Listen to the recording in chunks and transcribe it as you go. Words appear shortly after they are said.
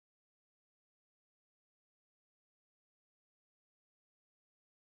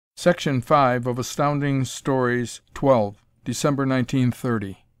Section 5 of Astounding Stories 12, December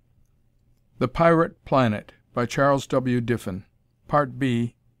 1930. The Pirate Planet, by Charles W. Diffin. Part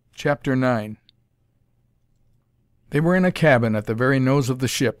B, Chapter 9. They were in a cabin at the very nose of the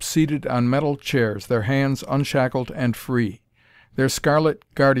ship, seated on metal chairs, their hands unshackled and free. Their scarlet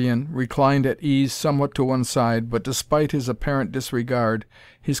guardian reclined at ease somewhat to one side, but despite his apparent disregard,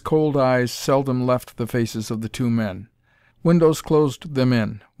 his cold eyes seldom left the faces of the two men. Windows closed them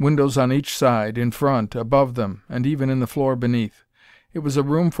in, windows on each side, in front, above them, and even in the floor beneath. It was a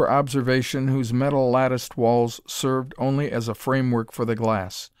room for observation whose metal latticed walls served only as a framework for the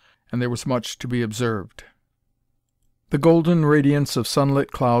glass, and there was much to be observed. The golden radiance of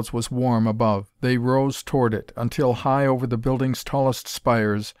sunlit clouds was warm above. They rose toward it, until high over the building's tallest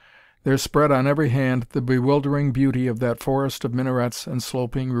spires there spread on every hand the bewildering beauty of that forest of minarets and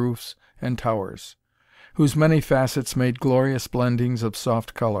sloping roofs and towers, whose many facets made glorious blendings of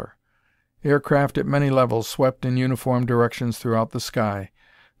soft color. Aircraft at many levels swept in uniform directions throughout the sky.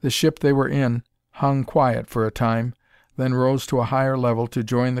 The ship they were in hung quiet for a time, then rose to a higher level to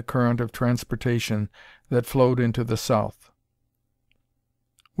join the current of transportation that flowed into the south.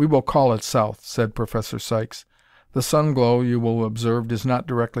 "We will call it south," said Professor Sykes. "The sun glow, you will observe, is not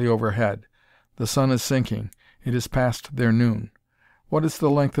directly overhead. The sun is sinking. It is past their noon. What is the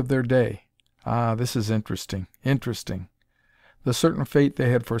length of their day? Ah, this is interesting, interesting." The certain fate they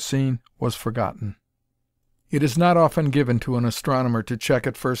had foreseen was forgotten. It is not often given to an astronomer to check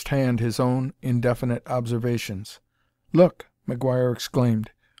at first hand his own indefinite observations. "Look!" McGuire exclaimed.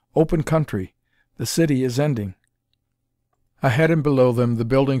 "Open country. The city is ending." Ahead and below them the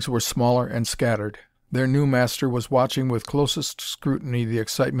buildings were smaller and scattered. Their new master was watching with closest scrutiny the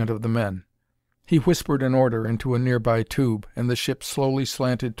excitement of the men. He whispered an order into a nearby tube, and the ship slowly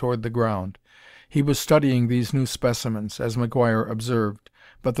slanted toward the ground. He was studying these new specimens, as McGuire observed,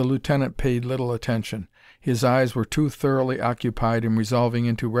 but the lieutenant paid little attention. His eyes were too thoroughly occupied in resolving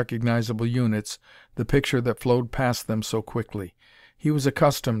into recognizable units the picture that flowed past them so quickly. He was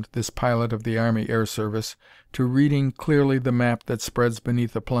accustomed, this pilot of the Army Air Service, to reading clearly the map that spreads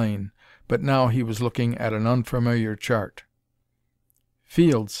beneath a plane, but now he was looking at an unfamiliar chart.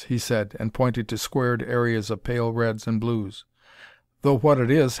 "Fields," he said, and pointed to squared areas of pale reds and blues. "Though what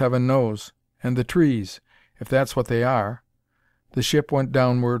it is, heaven knows. And the trees, if that's what they are." The ship went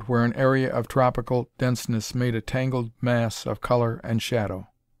downward where an area of tropical denseness made a tangled mass of color and shadow.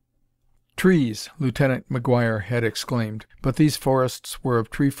 "Trees!" Lieutenant McGuire had exclaimed, but these forests were of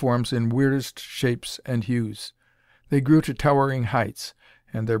tree forms in weirdest shapes and hues. They grew to towering heights,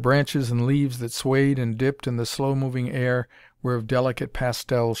 and their branches and leaves that swayed and dipped in the slow-moving air were of delicate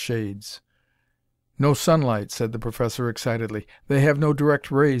pastel shades. "No sunlight," said the professor excitedly. "They have no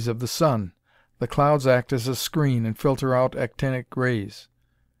direct rays of the sun. The clouds act as a screen and filter out actinic rays."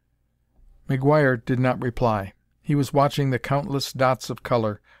 McGuire did not reply. He was watching the countless dots of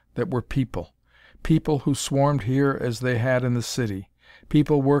color that were people. People who swarmed here as they had in the city.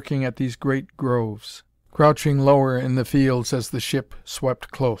 People working at these great groves, crouching lower in the fields as the ship swept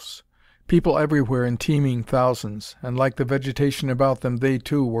close. People everywhere in teeming thousands, and like the vegetation about them, they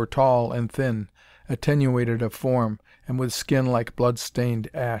too were tall and thin, attenuated of form, and with skin like blood-stained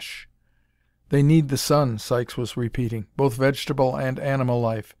ash. "They need the sun," Sykes was repeating, "both vegetable and animal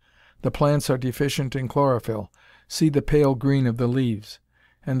life. The plants are deficient in chlorophyll. See the pale green of the leaves.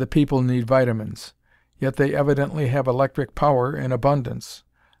 And the people need vitamins. Yet they evidently have electric power in abundance.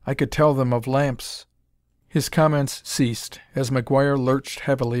 I could tell them of lamps." His comments ceased as McGuire lurched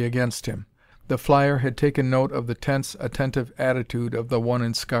heavily against him. The flyer had taken note of the tense, attentive attitude of the one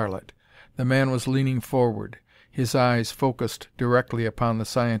in scarlet. The man was leaning forward, his eyes focused directly upon the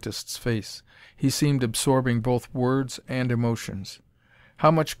scientist's face. He seemed absorbing both words and emotions.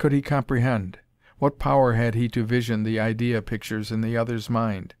 How much could he comprehend? What power had he to vision the idea pictures in the other's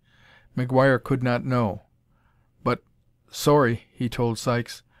mind? McGuire could not know. But, "Sorry," he told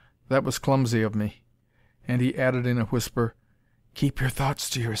Sykes. "That was clumsy of me." And he added in a whisper, "Keep your thoughts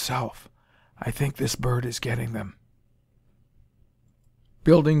to yourself. I think this bird is getting them."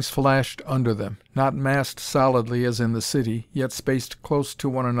 Buildings flashed under them, not massed solidly as in the city, yet spaced close to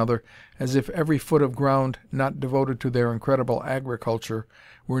one another as if every foot of ground not devoted to their incredible agriculture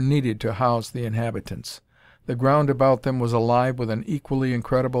were needed to house the inhabitants. The ground about them was alive with an equally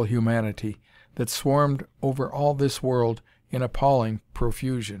incredible humanity that swarmed over all this world in appalling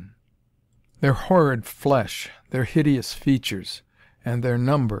profusion. Their horrid flesh, their hideous features, and their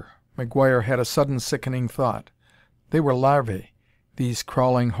number. McGuire had a sudden sickening thought. They were larvae, these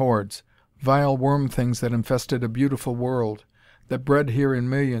crawling hordes, vile worm things that infested a beautiful world, that bred here in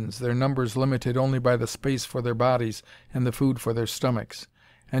millions, their numbers limited only by the space for their bodies and the food for their stomachs.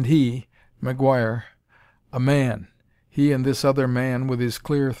 And he, McGuire, a man, he and this other man with his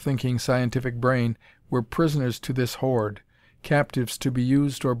clear thinking scientific brain were prisoners to this horde, captives to be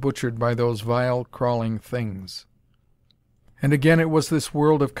used or butchered by those vile, crawling things. And again it was this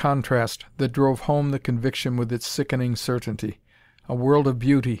world of contrast that drove home the conviction with its sickening certainty. A world of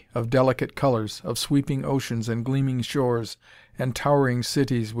beauty, of delicate colors, of sweeping oceans and gleaming shores, and towering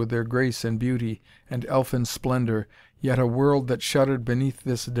cities with their grace and beauty and elfin splendor, yet a world that shuddered beneath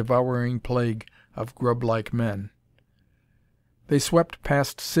this devouring plague of grub-like men. They swept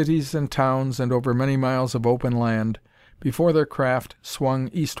past cities and towns and over many miles of open land before their craft swung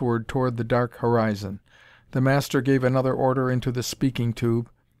eastward toward the dark horizon. The master gave another order into the speaking tube,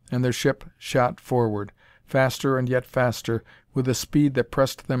 and their ship shot forward, faster and yet faster, with a speed that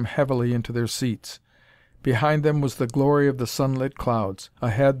pressed them heavily into their seats. Behind them was the glory of the sunlit clouds,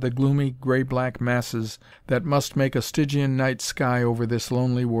 ahead the gloomy gray-black masses that must make a Stygian night sky over this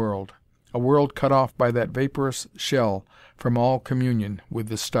lonely world, a world cut off by that vaporous shell from all communion with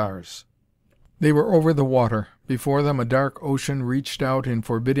the stars. They were over the water. Before them a dark ocean reached out in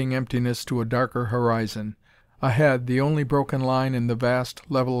forbidding emptiness to a darker horizon. Ahead, the only broken line in the vast,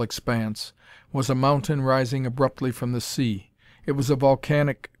 level expanse, was a mountain rising abruptly from the sea. It was a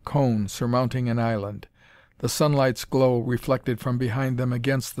volcanic cone surmounting an island. The sunlight's glow reflected from behind them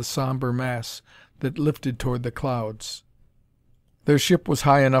against the somber mass that lifted toward the clouds. Their ship was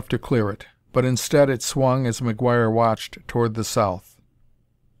high enough to clear it, but instead it swung, as McGuire watched, toward the south.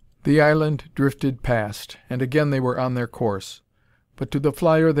 The island drifted past, and again they were on their course. But to the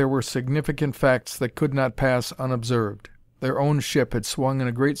flyer there were significant facts that could not pass unobserved. Their own ship had swung in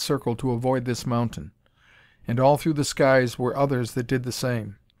a great circle to avoid this mountain, and all through the skies were others that did the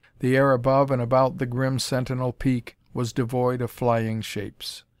same. The air above and about the grim sentinel peak was devoid of flying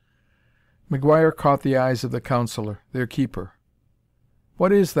shapes. McGuire caught the eyes of the counselor, their keeper.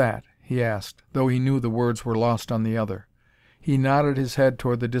 "What is that?" he asked, though he knew the words were lost on the other. He nodded his head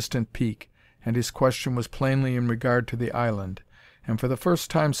toward the distant peak, and his question was plainly in regard to the island. And for the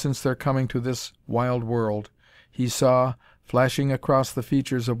first time since their coming to this wild world, he saw, flashing across the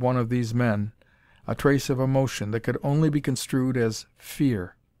features of one of these men, a trace of emotion that could only be construed as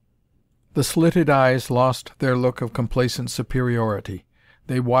fear. The slitted eyes lost their look of complacent superiority.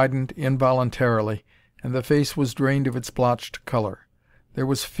 They widened involuntarily, and the face was drained of its blotched color. There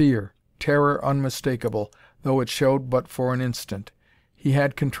was fear, terror unmistakable, though it showed but for an instant. He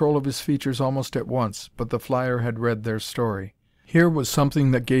had control of his features almost at once, but the flyer had read their story. Here was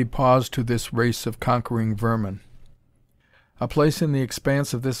something that gave pause to this race of conquering vermin. A place in the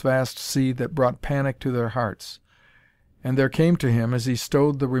expanse of this vast sea that brought panic to their hearts. And there came to him, as he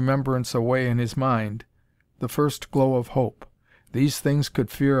stowed the remembrance away in his mind, the first glow of hope. These things could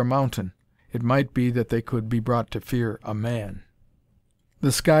fear a mountain. It might be that they could be brought to fear a man.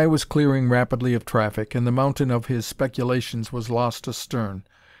 The sky was clearing rapidly of traffic, and the mountain of his speculations was lost astern,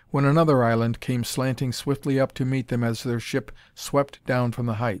 when another island came slanting swiftly up to meet them as their ship swept down from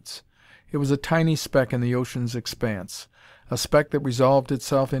the heights. It was a tiny speck in the ocean's expanse, a speck that resolved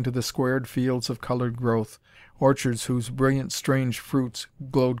itself into the squared fields of colored growth, orchards whose brilliant strange fruits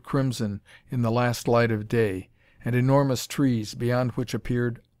glowed crimson in the last light of day, and enormous trees, beyond which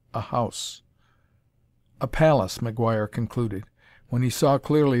appeared a house. A palace, McGuire concluded, when he saw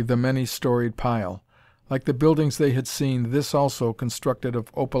clearly the many-storied pile. Like the buildings they had seen, this also constructed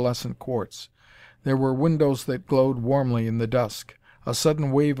of opalescent quartz. There were windows that glowed warmly in the dusk. A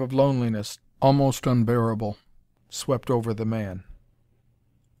sudden wave of loneliness, almost unbearable, swept over the man.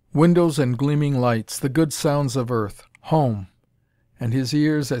 Windows and gleaming lights, the good sounds of earth, home! And his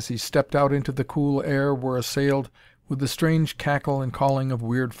ears, as he stepped out into the cool air, were assailed with the strange cackle and calling of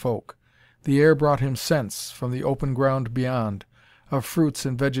weird folk. The air brought him scents from the open ground beyond, of fruits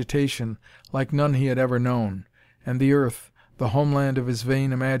and vegetation like none he had ever known, and the earth, the homeland of his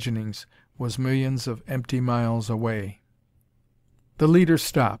vain imaginings, was millions of empty miles away. The leader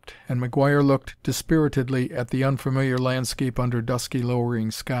stopped, and McGuire looked dispiritedly at the unfamiliar landscape under dusky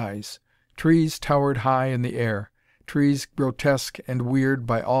lowering skies. Trees towered high in the air, trees grotesque and weird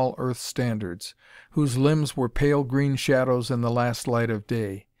by all Earth standards, whose limbs were pale green shadows in the last light of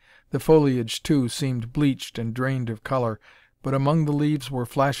day. The foliage, too, seemed bleached and drained of color, but among the leaves were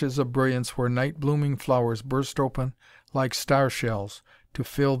flashes of brilliance where night-blooming flowers burst open like star shells to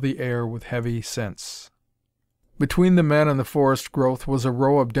fill the air with heavy scents. Between the men and the forest growth was a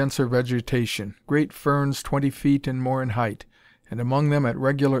row of denser vegetation, great ferns 20 feet and more in height, and among them at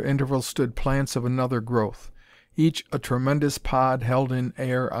regular intervals stood plants of another growth, each a tremendous pod held in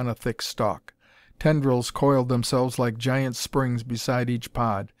air on a thick stalk. Tendrils coiled themselves like giant springs beside each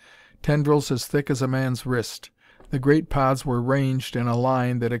pod, tendrils as thick as a man's wrist. The great pods were ranged in a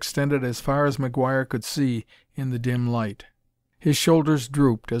line that extended as far as McGuire could see in the dim light. His shoulders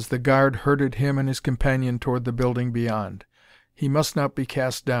drooped as the guard herded him and his companion toward the building beyond. He must not be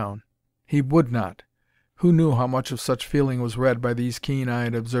cast down. He would not. Who knew how much of such feeling was read by these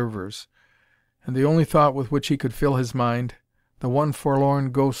keen-eyed observers? And the only thought with which he could fill his mind, the one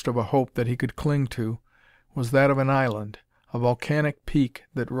forlorn ghost of a hope that he could cling to, was that of an island, a volcanic peak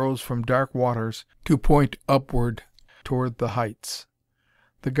that rose from dark waters to point upward toward the heights.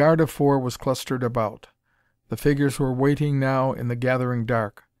 The guard of four was clustered about. The figures were waiting now in the gathering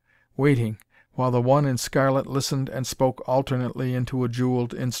dark, waiting, while the one in scarlet listened and spoke alternately into a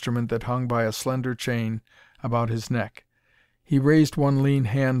jeweled instrument that hung by a slender chain about his neck. He raised one lean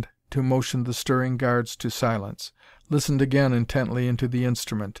hand to motion the stirring guards to silence, listened again intently into the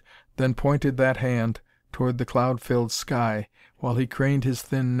instrument, then pointed that hand toward the cloud-filled sky while he craned his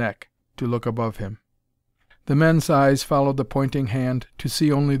thin neck to look above him. The men's eyes followed the pointing hand to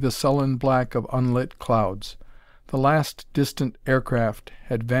see only the sullen black of unlit clouds. The last distant aircraft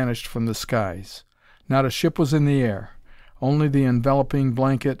had vanished from the skies. Not a ship was in the air, only the enveloping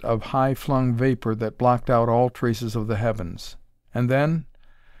blanket of high-flung vapor that blocked out all traces of the heavens. And then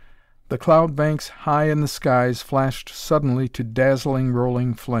the cloud banks high in the skies flashed suddenly to dazzling,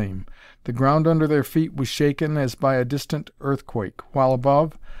 rolling flame. The ground under their feet was shaken as by a distant earthquake, while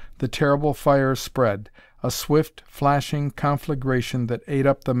above, the terrible fire spread, a swift, flashing conflagration that ate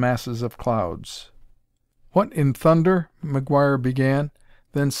up the masses of clouds. "What in thunder?" McGuire began,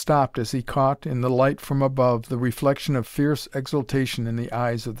 then stopped as he caught, in the light from above, the reflection of fierce exultation in the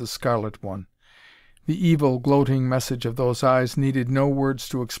eyes of the Scarlet One. The evil, gloating message of those eyes needed no words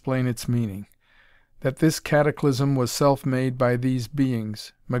to explain its meaning. That this cataclysm was self-made by these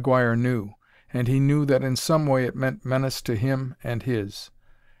beings, McGuire knew, and he knew that in some way it meant menace to him and his.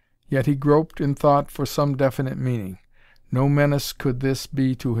 Yet he groped in thought for some definite meaning. No menace could this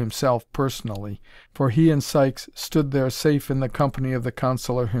be to himself personally, for he and Sykes stood there safe in the company of the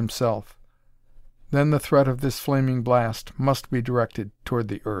Consular himself. Then the threat of this flaming blast must be directed toward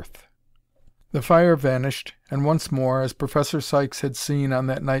the earth. The fire vanished, and once more, as Professor Sykes had seen on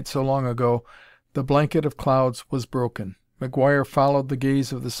that night so long ago, the blanket of clouds was broken. McGuire followed the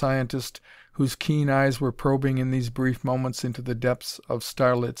gaze of the scientist, whose keen eyes were probing in these brief moments into the depths of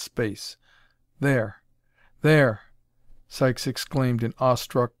starlit space. "There! There!" Sykes exclaimed in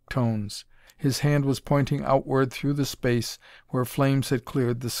awestruck tones. His hand was pointing outward through the space where flames had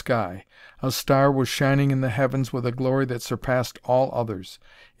cleared the sky. A star was shining in the heavens with a glory that surpassed all others.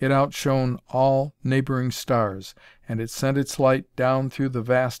 It outshone all neighboring stars, and it sent its light down through the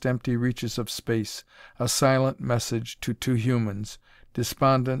vast empty reaches of space, a silent message to two humans,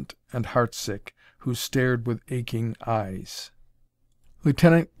 despondent and heartsick, who stared with aching eyes.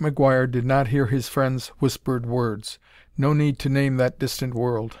 Lieutenant McGuire did not hear his friend's whispered words. No need to name that distant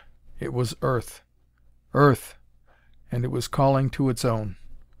world. It was Earth. Earth! And it was calling to its own.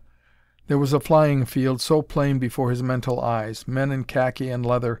 There was a flying field so plain before his mental eyes, men in khaki and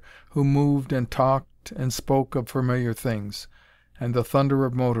leather who moved and talked and spoke of familiar things, and the thunder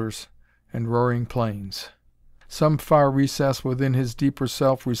of motors and roaring planes. Some far recess within his deeper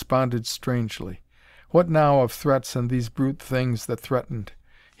self responded strangely. What now of threats and these brute things that threatened?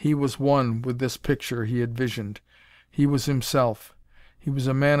 He was one with this picture he had visioned. He was himself. He was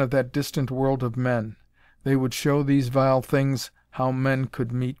a man of that distant world of men. They would show these vile things how men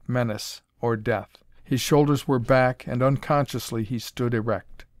could meet menace or death. His shoulders were back, and unconsciously he stood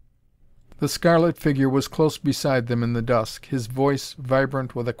erect. The scarlet figure was close beside them in the dusk, his voice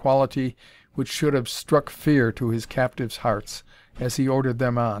vibrant with a quality which should have struck fear to his captives' hearts as he ordered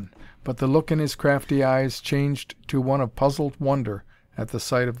them on. But the look in his crafty eyes changed to one of puzzled wonder at the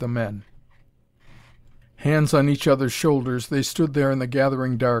sight of the men. Hands on each other's shoulders, they stood there in the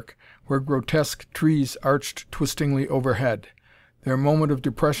gathering dark, where grotesque trees arched twistingly overhead. Their moment of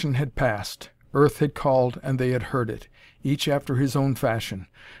depression had passed. Earth had called, and they had heard it, each after his own fashion.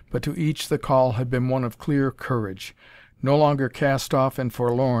 But to each the call had been one of clear courage. No longer cast off and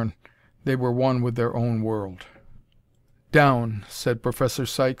forlorn, they were one with their own world. "Down," said Professor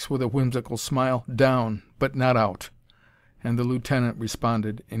Sykes with a whimsical smile. "Down, but not out." And the lieutenant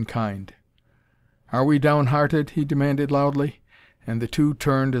responded in kind. "Are we downhearted?" he demanded loudly, and the two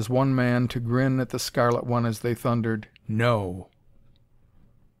turned as one man to grin at the Scarlet One as they thundered, "No!"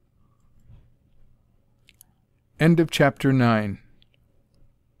 End of Chapter 9.